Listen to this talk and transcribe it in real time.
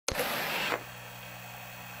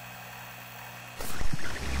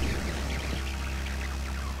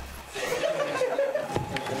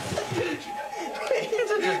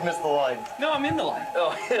line. No, I'm in the line.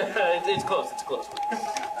 Oh, it's close, it's close.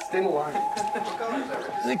 Stay in the line.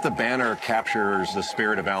 I think the banner captures the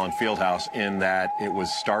spirit of Allen Fieldhouse in that it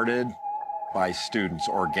was started by students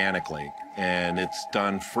organically, and it's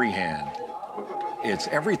done freehand. It's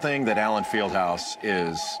everything that Allen Fieldhouse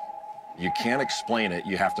is. You can't explain it,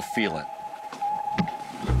 you have to feel it.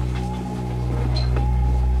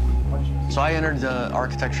 So I entered the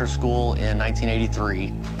architecture school in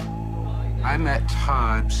 1983. I met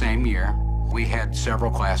Todd same year. We had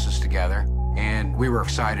several classes together, and we were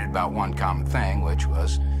excited about one common thing, which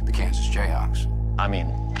was the Kansas Jayhawks. I mean,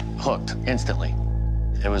 hooked instantly.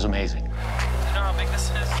 It was amazing. Do you know how big this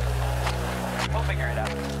is? We'll figure it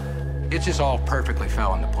out. It just all perfectly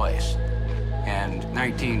fell into place. And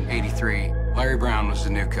 1983, Larry Brown was the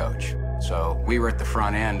new coach. So we were at the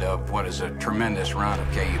front end of what is a tremendous run of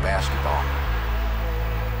KU basketball.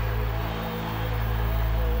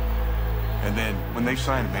 And then when they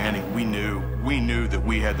signed Manning, we knew that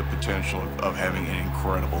we had the potential of having an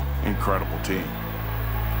incredible team.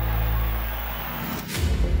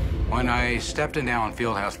 When I stepped into Allen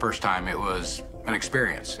Fieldhouse first time, it was an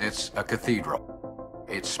experience. It's a cathedral.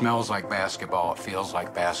 It smells like basketball, it feels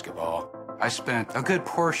like basketball. I spent a good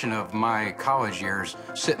portion of my college years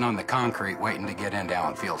sitting on the concrete waiting to get into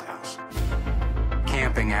Allen Fieldhouse.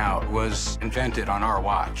 Camping out was invented on our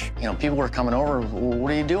watch. You know, people were coming over,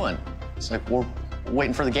 what are you doing? It's like, we're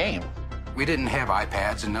waiting for the game. We didn't have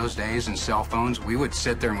iPads in those days and cell phones. We would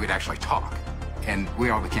sit there and we'd actually talk. And we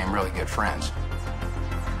all became really good friends.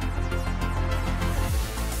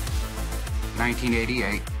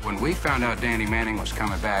 1988, when we found out Danny Manning was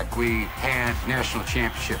coming back, we had national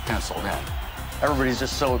championship penciled in. Everybody's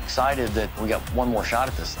just so excited that we got one more shot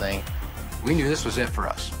at this thing. We knew this was it for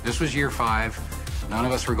us. This was year 5. None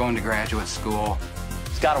of us were going to graduate school.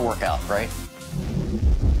 It's got to work out, right?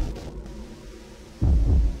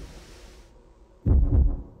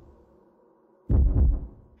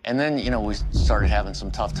 And then, you know, we started having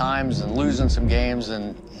some tough times and losing some games,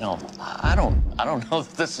 and, you know, I don't know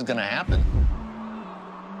if this is going to happen.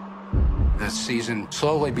 This season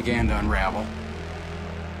slowly began to unravel.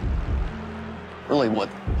 Really, what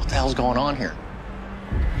the hell's going on here?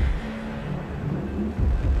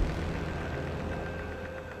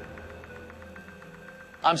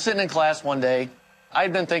 I'm sitting in class one day.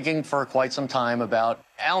 I'd been thinking for quite some time about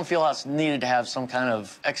Allen Fieldhouse needed to have some kind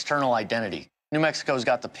of external identity. New Mexico's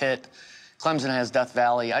got the Pit, Clemson has Death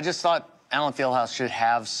Valley. I just thought Allen Fieldhouse should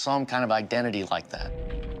have some kind of identity like that.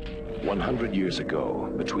 100 years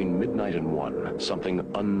ago, between midnight and 1, something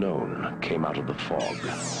unknown came out of the fog.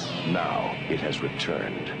 Now it has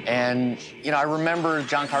returned. And, you know, I remember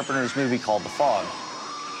John Carpenter's movie called The Phog.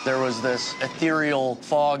 There was this ethereal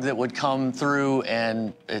fog that would come through,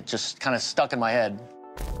 and it just kind of stuck in my head.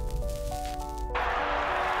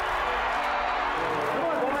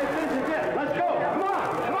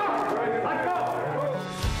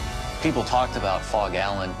 People talked about Phog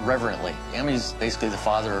Allen reverently. I mean, he's basically the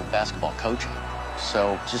father of basketball coaching.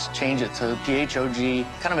 So just change it to P-H-O-G,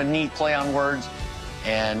 kind of a neat play on words,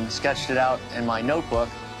 and sketched it out in my notebook.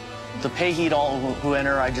 The pay heed all who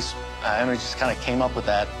enter, I just kind of came up with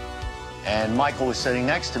that. And Michael was sitting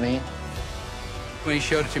next to me. When he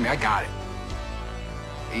showed it to me, I got it.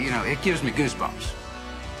 You know, it gives me goosebumps.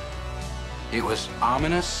 It was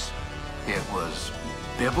ominous. It was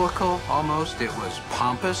biblical almost. It was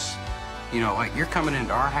pompous. You know, like, you're coming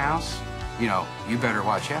into our house, you know, you better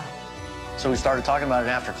watch out. So we started talking about it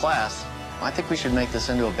after class. I think we should make this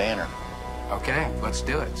into a banner. Okay, let's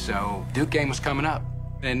do it. So Duke game was coming up,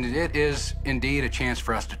 and it is indeed a chance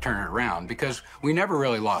for us to turn it around because we never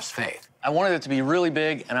really lost faith. I wanted it to be really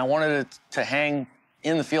big, and I wanted it to hang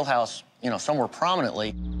in the field house, you know, somewhere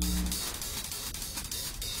prominently.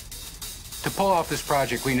 To pull off this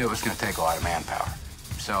project, we knew it was going to take a lot of manpower.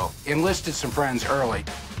 So enlisted some friends early.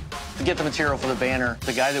 To get the material for the banner,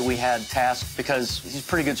 the guy that we had tasked, because he's a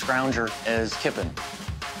pretty good scrounger, is Kippen.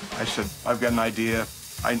 I said, I've got an idea.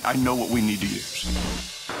 I know what we need to use.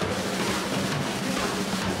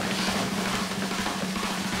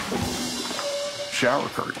 Shower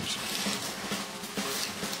curtains.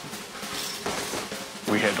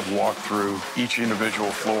 We had to walk through each individual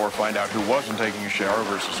floor, find out who wasn't taking a shower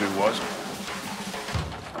versus who wasn't.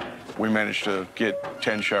 We managed to get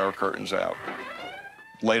 10 shower curtains out,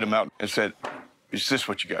 laid them out, and said, is this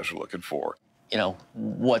what you guys are looking for? You know,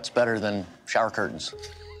 what's better than shower curtains?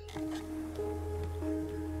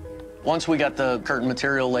 Once we got the curtain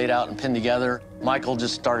material laid out and pinned together, Michael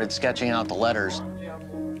just started sketching out the letters.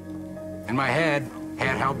 In my head,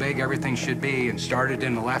 had how big everything should be and started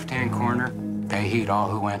in the left-hand corner. Pay heed all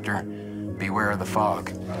who enter, beware of the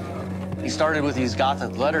fog. He started with these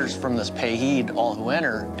Gothic letters from this Pay Heed, All Who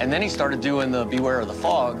Enter, and then he started doing the Beware of the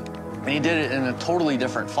Fog, and he did it in a totally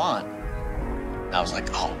different font. And I was like,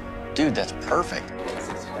 oh, dude, that's perfect.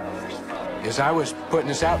 As I was putting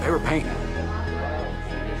this out, they were painting.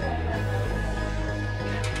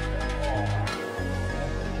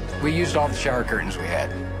 We used all the shower curtains we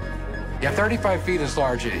had. Yeah, 35 feet is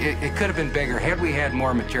large. It could have been bigger had we had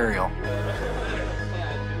more material.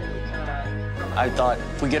 I thought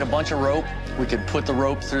if we get a bunch of rope, we could put the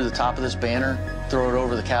rope through the top of this banner, throw it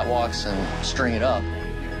over the catwalks, and string it up.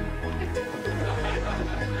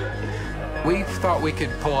 We thought we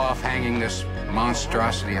could pull off hanging this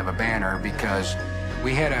monstrosity of a banner because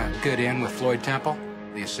we had a good in with Floyd Temple,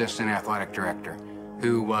 the assistant athletic director,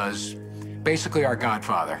 who was basically our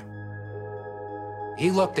godfather. He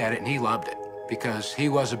looked at it and he loved it because he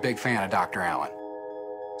was a big fan of Dr. Allen.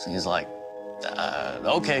 So he's like,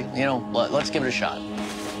 okay, you know, let's give it a shot.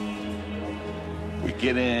 We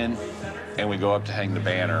get in and we go up to hang the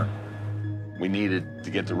banner. We needed to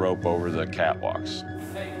get the rope over the catwalks.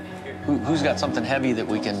 Who's got something heavy that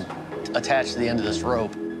we can attach to the end of this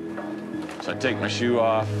rope? So I take my shoe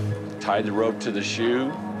off, tied the rope to the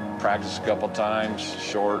shoe, practice a couple times,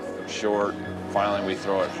 short, short. Finally, we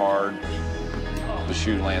throw it hard. The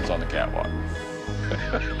shoe lands on the catwalk.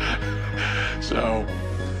 So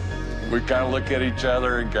we kind of look at each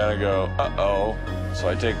other and kind of go, uh-oh. So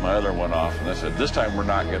I take my other one off, and I said, this time we're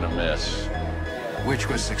not going to miss. Which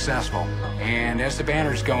was successful. And as the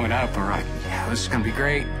banner's going up, we're like, yeah, this is going to be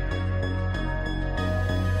great.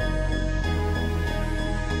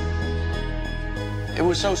 It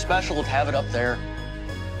was so special to have it up there.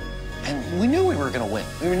 And we knew we were going to win.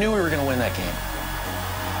 We knew we were going to win that game.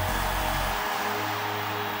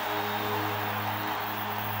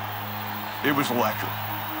 It was electric.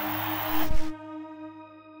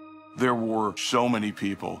 There were so many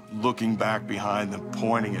people looking back behind them,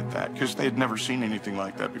 pointing at that, because they had never seen anything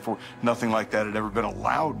like that before. Nothing like that had ever been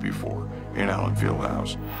allowed before in Allen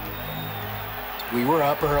Fieldhouse. We were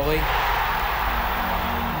up early.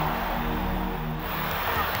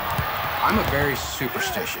 I'm a very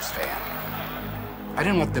superstitious fan. I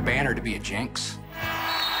didn't want the banner to be a jinx.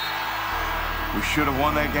 We should have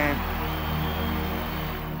won that game.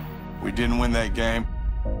 We didn't win that game.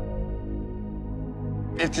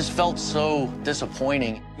 It just felt so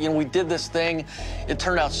disappointing. You know, we did this thing. It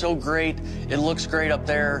turned out so great. It looks great up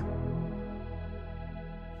there.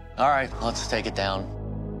 All right, let's take it down.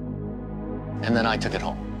 And then I took it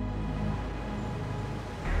home.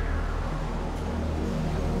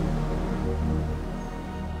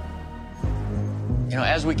 You know,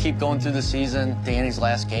 as we keep going through the season, Danny's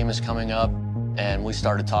last game is coming up, and we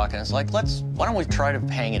started talking. It's like, why don't we try to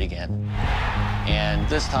hang it again? And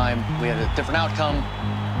this time, we had a different outcome.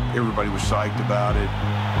 Everybody was psyched about it.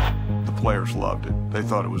 The players loved it. They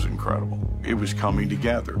thought it was incredible. It was coming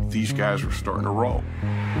together. These guys were starting to roll.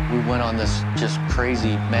 We went on this just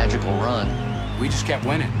crazy, magical run. We just kept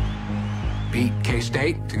winning. Beat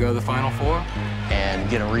K-State to go to the Final Four. And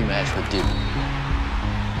get a rematch with Duke.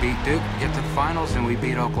 Beat Duke, get to the finals, and we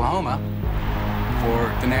beat Oklahoma for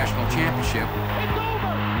the national championship. It's over.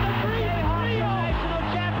 The 3A national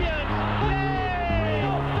champion.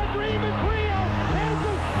 The dream is real.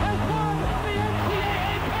 Kansas has won the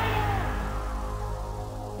NCAA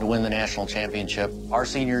title. To win the national championship. Our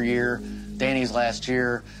senior year, Danny's last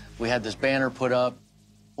year, we had this banner put up.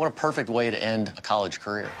 What a perfect way to end a college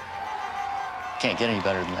career. Can't get any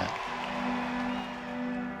better than that.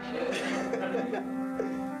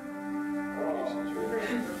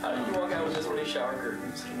 How did you walk out with this many shower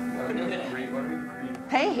curtains?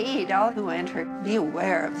 Pay heed, all who enter,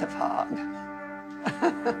 beware of the fog.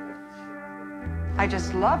 I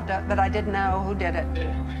just loved it, but I didn't know who did it.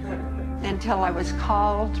 Until I was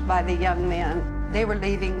called by the young men. They were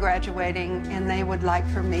leaving, graduating, and they would like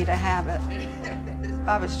for me to have it.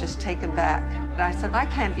 I was just taken back. And I said, I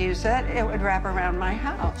can't use it. It would wrap around my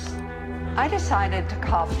house. I decided to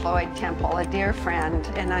call Floyd Temple, a dear friend,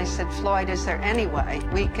 and I said, Floyd, is there any way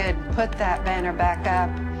we could put that banner back up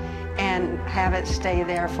and have it stay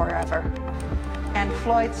there forever? And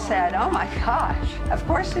Floyd said, oh my gosh, of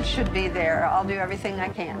course it should be there. I'll do everything I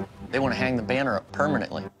can. They want to hang the banner up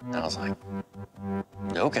permanently. And I was like,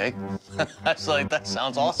 okay. I was like, that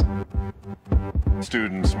sounds awesome.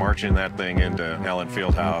 Students marching that thing into Allen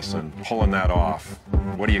Fieldhouse and pulling that off.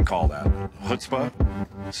 What do you call that? Chutzpah?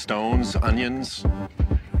 Stones? Onions?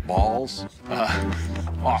 Balls?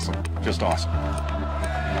 Awesome. Just awesome.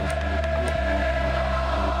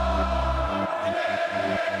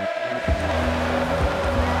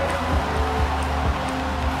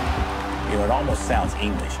 You know, almost sounds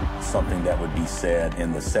English, something that would be said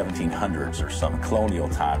in the 1700s or some colonial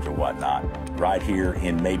times or whatnot, right here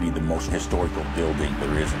in maybe the most historical building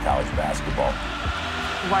there is in college basketball.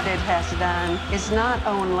 What it has done is not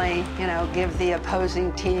only, give the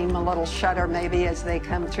opposing team a little shudder maybe as they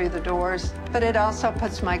come through the doors, but it also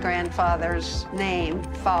puts my grandfather's name,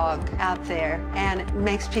 Phog, out there, and it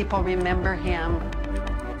makes people remember him.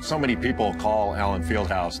 So many people call Allen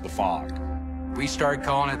Fieldhouse the Phog. We started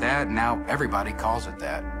calling it that, and now everybody calls it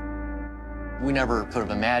that. We never could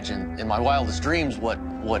have imagined in my wildest dreams what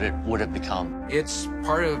it would have become. It's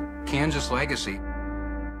part of Kansas legacy.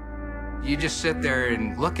 You just sit there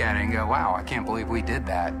and look at it and go, wow, I can't believe we did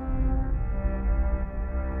that.